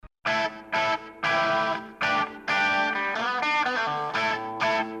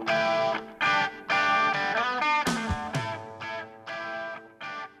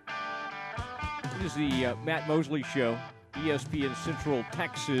Matt Mosley Show, ESPN Central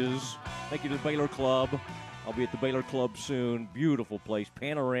Texas. Thank you to the Baylor Club. I'll be at the Baylor Club soon. Beautiful place,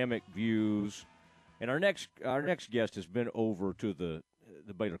 panoramic views. And our next guest has been over to the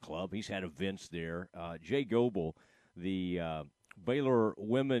Baylor Club. He's had events there. Jay Goble, the Baylor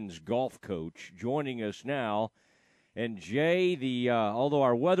women's golf coach, joining us now. And Jay, although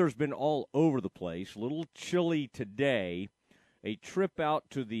our weather's been all over the place, a little chilly today, a trip out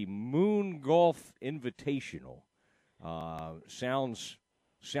to the Moon Golf Invitational sounds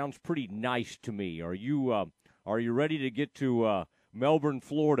pretty nice to me. Are you ready to get to Melbourne,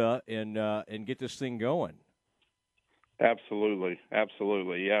 Florida, and get this thing going? Absolutely.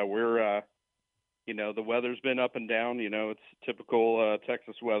 Yeah, we're the weather's been up and down. It's typical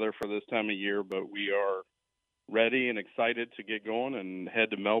Texas weather for this time of year, but we are ready and excited to get going and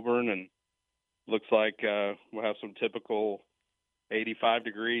head to Melbourne. And looks like we'll have some typical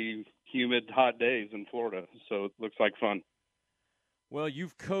 85-degree, humid, hot days in Florida. So it looks like fun. Well,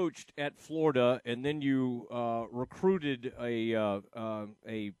 you've coached at Florida, and then you recruited a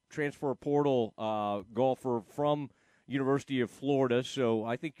transfer portal golfer from University of Florida. So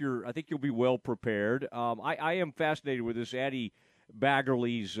I think you'll be well prepared. I am fascinated with this Addie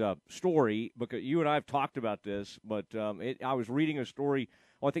Baggerly's story because you and I have talked about this. But I was reading a story.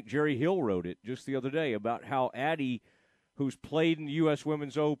 I think Jerry Hill wrote it just the other day about how Addie, who's played in the U.S.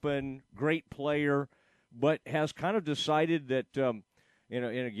 Women's Open, great player, but has kind of decided that. And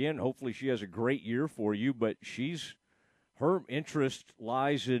again, hopefully she has a great year for you, but her interest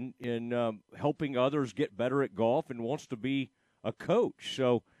lies in helping others get better at golf and wants to be a coach.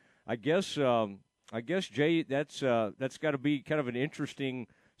 So I guess Jay, that's got to be kind of an interesting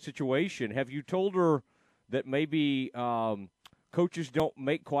situation. Have you told her that maybe coaches don't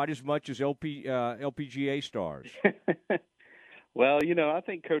make quite as much as LPGA stars? Well, I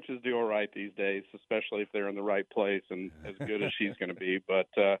think coaches do all right these days, especially if they're in the right place and as good as she's going to be. But,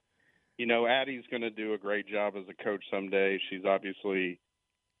 Addie's going to do a great job as a coach someday. She's obviously,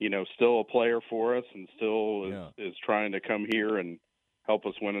 still a player for us and still is trying to come here and help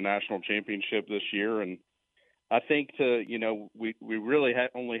us win a national championship this year. And I think we really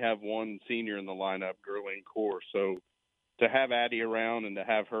only have one senior in the lineup, Gerlene Core. So to have Addie around and to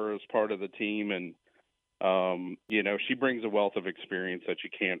have her as part of the team and, she brings a wealth of experience that you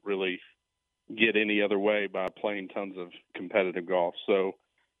can't really get any other way by playing tons of competitive golf. So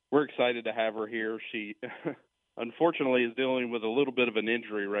we're excited to have her here. She unfortunately is dealing with a little bit of an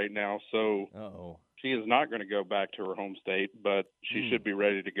injury right now. So she is not going to go back to her home state, but she should be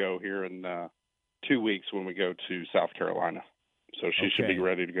ready to go here in 2 weeks when we go to South Carolina. So she should be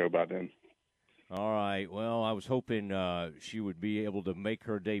ready to go by then. All right. Well, I was hoping she would be able to make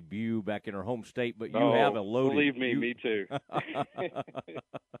her debut back in her home state, but you have a loaded. Believe me, me too.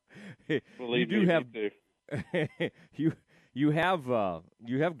 Me too. you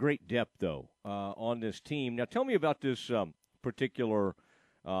have great depth though on this team. Now, tell me about this particular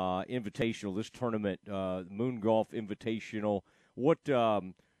invitational, this tournament, Moon Golf Invitational. What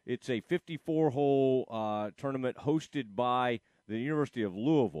it's a 54-hole tournament hosted by the University of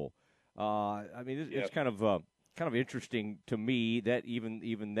Louisville. It's kind of interesting to me that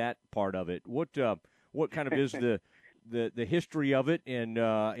even that part of it. What kind of is the history of it? And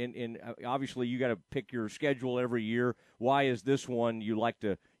obviously you got to pick your schedule every year. Why is this one you like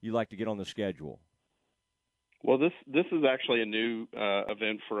to get on the schedule? Well, this is actually a new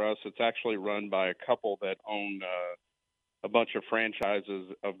event for us. It's actually run by a couple that own a bunch of franchises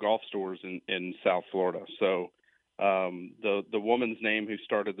of golf stores in South Florida. So. The woman's name who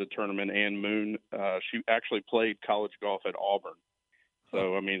started the tournament, Ann Moon, she actually played college golf at Auburn.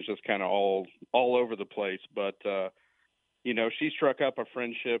 So, it's just kind of all over the place. But, she struck up a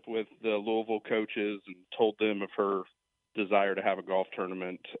friendship with the Louisville coaches and told them of her desire to have a golf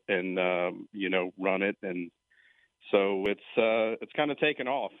tournament and, run it. And so it's kind of taken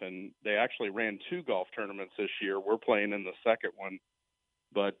off. And they actually ran 2 golf tournaments this year. We're playing in the second one.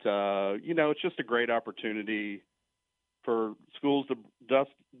 But, it's just a great opportunity for schools to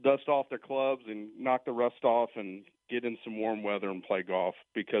dust off their clubs and knock the rust off and get in some warm weather and play golf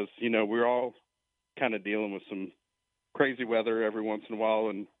because, we're all kind of dealing with some crazy weather every once in a while,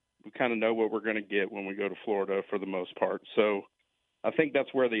 and we kind of know what we're going to get when we go to Florida for the most part. So I think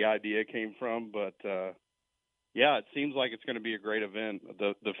that's where the idea came from. But, it seems like it's going to be a great event.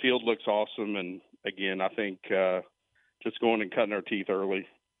 The field looks awesome. And, again, I think just going and cutting our teeth early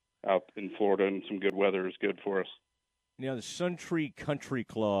out in Florida and some good weather is good for us. Now, the Suntree Country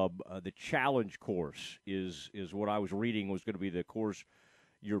Club, the challenge course is what I was reading was going to be the course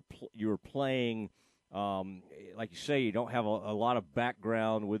you're playing. like you say, you don't have a lot of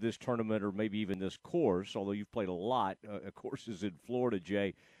background with this tournament or maybe even this course, although you've played a lot of courses in Florida,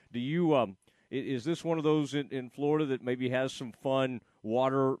 Jay. Do you is this one of those in Florida that maybe has some fun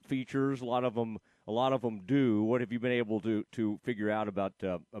water features? A lot of them do. What have you been able to figure out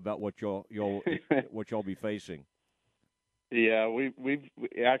about what y'all be facing? Yeah, we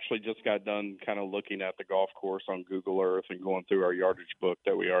actually just got done kind of looking at the golf course on Google Earth and going through our yardage book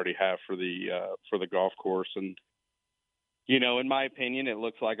that we already have for the golf course. And in my opinion, it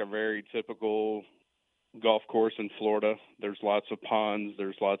looks like a very typical golf course in Florida. There's lots of ponds,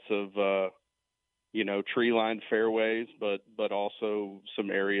 there's lots of tree-lined fairways, but also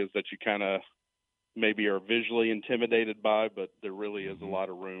some areas that you kind of maybe are visually intimidated by, but there really is a lot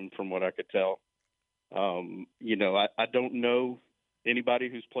of room from what I could tell. I don't know anybody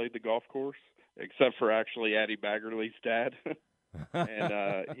who's played the golf course except for actually Addie Baggerly's dad.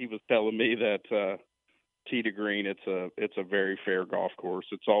 And he was telling me that tee to green, it's a very fair golf course.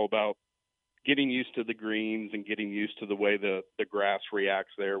 It's all about getting used to the greens and getting used to the way the grass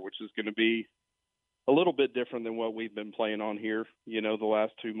reacts there, which is going to be a little bit different than what we've been playing on here, the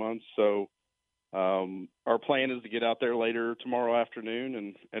last 2 months. So our plan is to get out there later tomorrow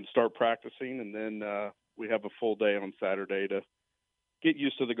afternoon and start practicing. And then we have a full day on Saturday to get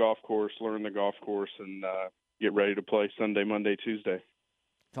used to the golf course, learn the golf course, and get ready to play Sunday, Monday, Tuesday.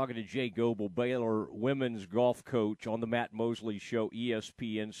 Talking to Jay Goble, Baylor women's golf coach on the Matt Mosley Show,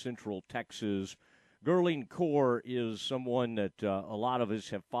 ESPN Central Texas. Gurleen Kaur is someone that a lot of us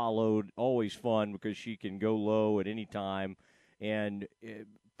have followed. Always fun because she can go low at any time, and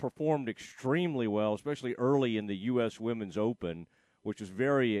performed extremely well, especially early in the U.S. Women's Open, which was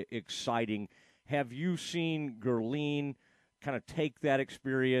very exciting. Have you seen Gurleen kind of take that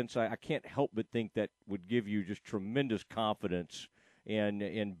experience? I can't help but think that would give you just tremendous confidence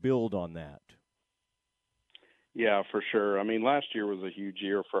and build on that. Yeah, for sure. I mean, last year was a huge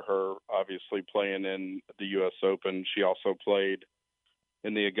year for her, obviously playing in the U.S. Open. She also played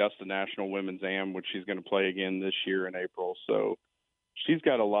in the Augusta National Women's Am, which she's going to play again this year in April. So she's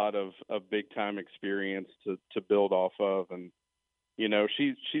got a lot of big-time experience to build off of. And,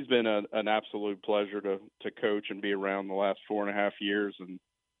 she's been an absolute pleasure to coach and be around the last 4.5 years. And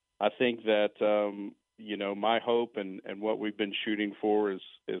I think that, my hope and what we've been shooting for is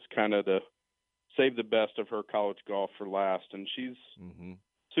kind of to save the best of her college golf for last. And she's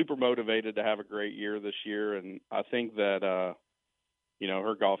super motivated to have a great year this year. And I think that,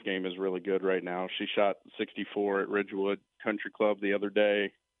 her golf game is really good right now. She shot 64 at Ridgewood Country Club the other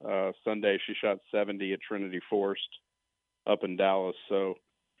day. Sunday, she shot 70 at Trinity Forest up in Dallas. So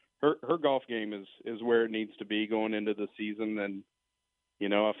her golf game is where it needs to be going into the season. And,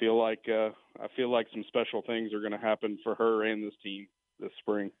 I feel like some special things are going to happen for her and this team this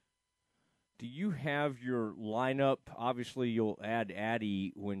spring. Do you have your lineup? Obviously, you'll add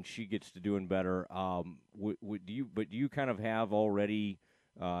Addie when she gets to doing better. Do you kind of have already,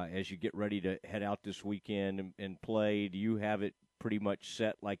 as you get ready to head out this weekend and play, do you have it pretty much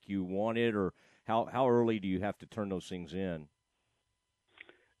set like you want it, or how early do you have to turn those things in?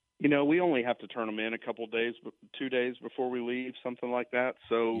 We only have to turn them in a couple of days, 2 days before we leave, something like that.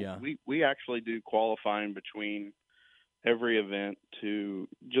 So yeah. we actually do qualifying between every event to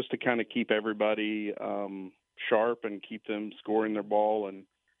kind of keep everybody sharp and keep them scoring their ball.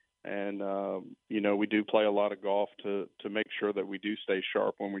 And we do play a lot of golf to make sure that we do stay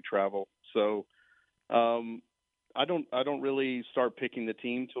sharp when we travel. So I don't really start picking the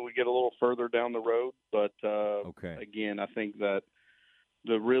team till we get a little further down the road. But okay. Again, I think that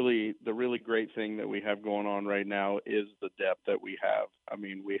the really great thing that we have going on right now is the depth that we have. I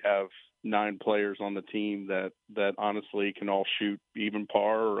mean, we have 9 players on the team that honestly can all shoot even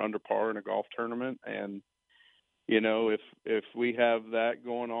par or under par in a golf tournament. And, if we have that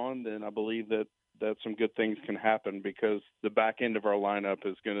going on, then I believe that some good things can happen because the back end of our lineup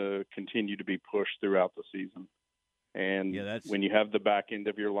is going to continue to be pushed throughout the season. And when you have the back end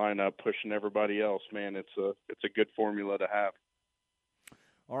of your lineup pushing everybody else, man, it's a good formula to have.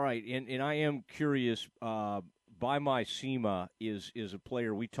 All right, and I am curious. By My Sema is a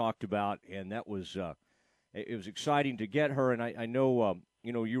player we talked about, and that was it was exciting to get her. And I know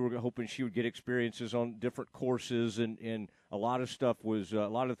you were hoping she would get experiences on different courses, and a lot of stuff was a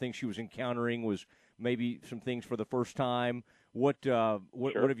lot of things she was encountering was maybe some things for the first time. What Sure.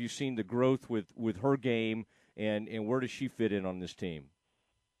 What have you seen the growth with her game, and where does she fit in on this team?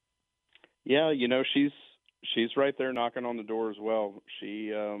 Yeah, she's right there knocking on the door as well.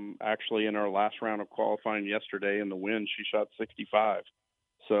 She actually in our last round of qualifying yesterday in the wind, she shot 65.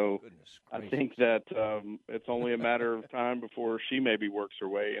 So I think that it's only a matter of time before she maybe works her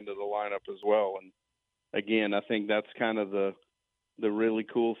way into the lineup as well. And again, I think that's kind of the really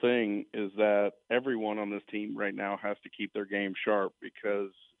cool thing is that everyone on this team right now has to keep their game sharp,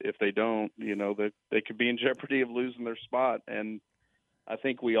 because if they don't, they could be in jeopardy of losing their spot. And I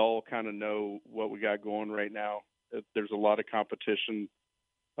think we all kind of know what we got going right now. There's a lot of competition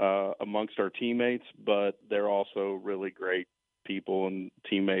amongst our teammates, but they're also really great people and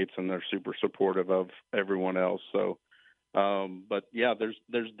teammates, and they're super supportive of everyone else. So, but yeah,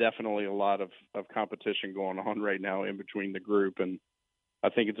 there's definitely a lot of competition going on right now in between the group, and I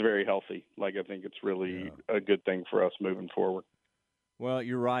think it's very healthy. Like, I think it's really a good thing for us moving forward. Well,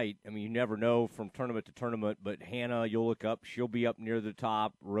 you're right. I mean, you never know from tournament to tournament, but Hannah, you'll look up, she'll be up near the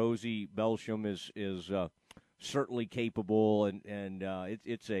top. Rosie Belsham is certainly capable, and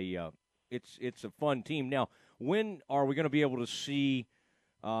it's a fun team. Now, when are we going to be able to see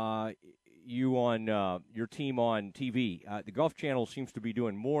you on your team on TV? The Golf Channel seems to be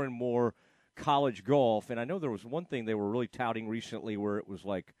doing more and more college golf, and I know there was one thing they were really touting recently where it was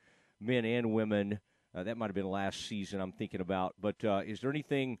like men and women. That might have been last season I'm thinking about. But is there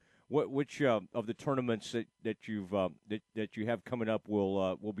anything? Which of the tournaments that you have coming up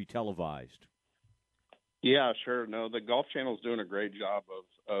will be televised? Yeah, sure. No, the Golf Channel is doing a great job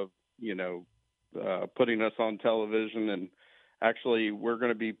of putting us on television, and actually we're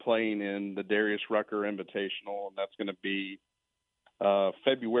going to be playing in the Darius Rucker Invitational, and that's going to be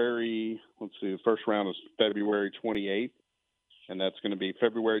February. Let's see, the first round is February 28th, and that's going to be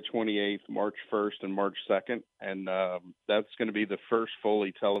February 28th, March 1st, and March 2nd, and that's going to be the first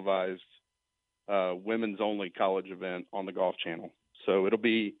fully televised women's only college event on the Golf Channel. So it'll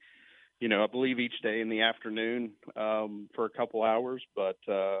be, I believe each day in the afternoon for a couple hours, but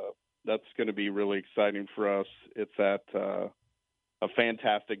that's going to be really exciting for us. It's at a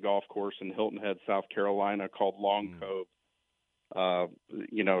fantastic golf course in Hilton Head, South Carolina, called Long Cove.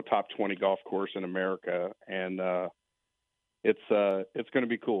 Top 20 golf course in America, and it's going to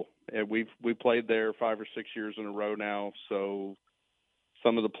be cool. And we played there 5 or 6 years in a row now, so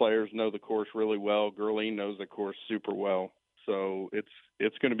some of the players know the course really well. Gurleen knows the course super well, so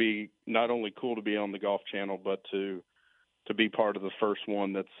it's going to be not only cool to be on the Golf Channel, but to be part of the first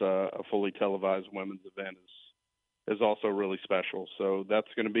one that's a fully televised women's event is also really special. So that's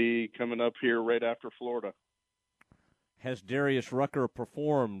going to be coming up here right after Florida. Has Darius Rucker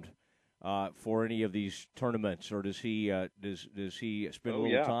performed for any of these tournaments, or does he spend a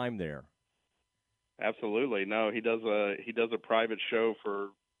little time there? Absolutely. No, he does a private show for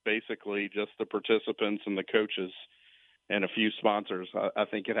basically just the participants and the coaches and a few sponsors. I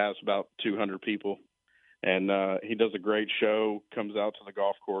think it has about 200 people, and he does a great show. Comes out to the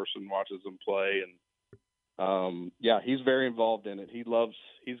golf course and watches them play, and he's very involved in it.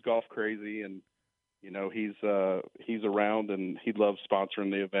 He's golf crazy, and he's around, and he loves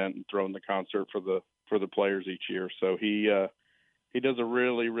sponsoring the event and throwing the concert for the players each year. So he does a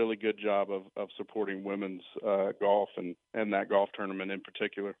really, really good job of supporting women's golf and that golf tournament in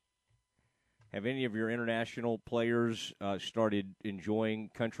particular. Have any of your international players started enjoying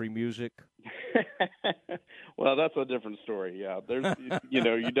country music? Well, that's a different story. Yeah, there's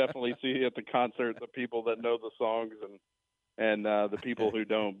you definitely see at the concert the people that know the songs and the people who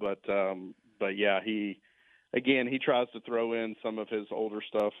don't. But yeah, he tries to throw in some of his older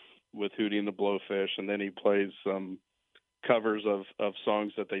stuff with Hootie and the Blowfish, and then he plays some covers of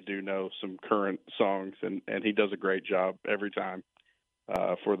songs that they do know, some current songs, and he does a great job every time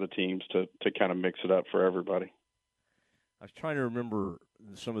for the teams to kind of mix it up for everybody. I was trying to remember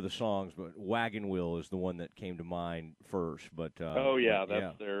some of the songs, but Wagon Wheel is the one that came to mind first. But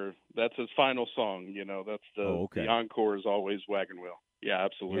that's his final song. That's the encore is always Wagon Wheel. Yeah,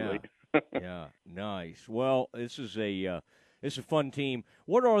 absolutely. Yeah, nice. Well, this is a fun team.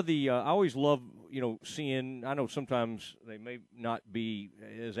 What are the? I always love seeing. I know sometimes they may not be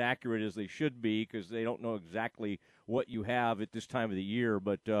as accurate as they should be because they don't know exactly what you have at this time of the year.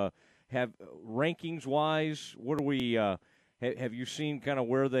 But have rankings wise, what are we? Have you seen kind of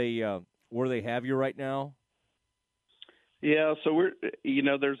where they have you right now? Yeah, so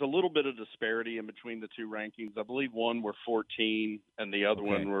there's a little bit of disparity in between the two rankings. I believe one we're 14 and the other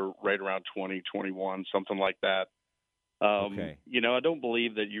one we're right around 20, 21, something like that. I don't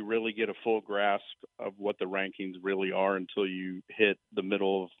believe that you really get a full grasp of what the rankings really are until you hit the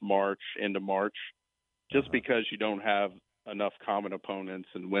middle of March, end of March, just because you don't have enough common opponents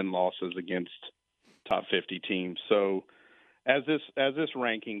and win-losses against top 50 teams. So as this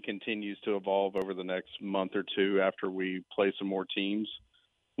ranking continues to evolve over the next month or two after we play some more teams,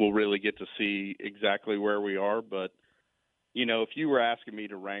 we'll really get to see exactly where we are. But, if you were asking me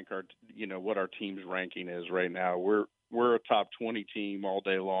to rank what our team's ranking is right now, we're a top 20 team all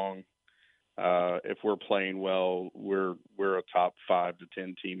day long. if we're playing well, we're a top 5 to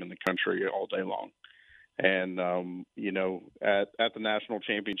 10 team in the country all day long. And at the national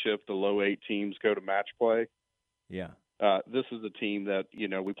championship, the low 8 teams go to match play. Yeah. This is a team that,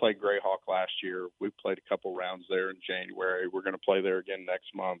 we played Greyhawk last year. We played a couple rounds there in January. We're going to play there again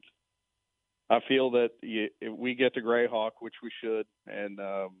next month. I feel that if we get to Greyhawk, which we should, and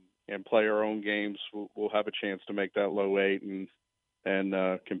play our own games, we'll have a chance to make that low 8 and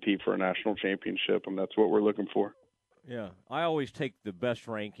compete for a national championship, and that's what we're looking for. Yeah, I always take the best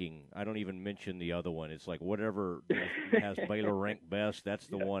ranking. I don't even mention the other one. It's like whatever has Baylor ranked best, that's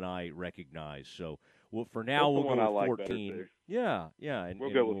the one I recognize. So, for now, we'll go with 14. Yeah, and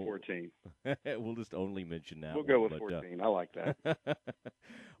we'll go with 14. We'll just only mention that. We'll go with 14. I like that.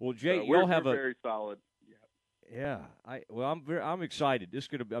 Well, Jay, we're have very solid. Yeah, I'm excited. This is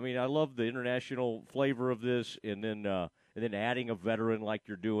gonna be. I mean, I love the international flavor of this, and then adding a veteran like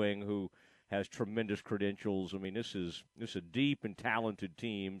you're doing who has tremendous credentials. I mean, this is a deep and talented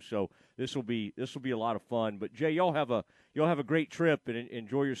team. So this will be a lot of fun. But Jay, y'all have a great trip and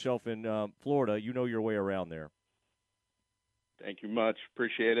enjoy yourself in Florida. You know your way around there. Thank you much.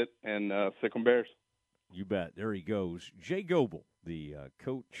 Appreciate it. And sick 'em Bears. You bet. There he goes, Jay Goble, the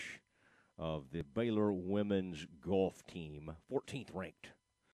coach of the Baylor women's golf team, 14th ranked.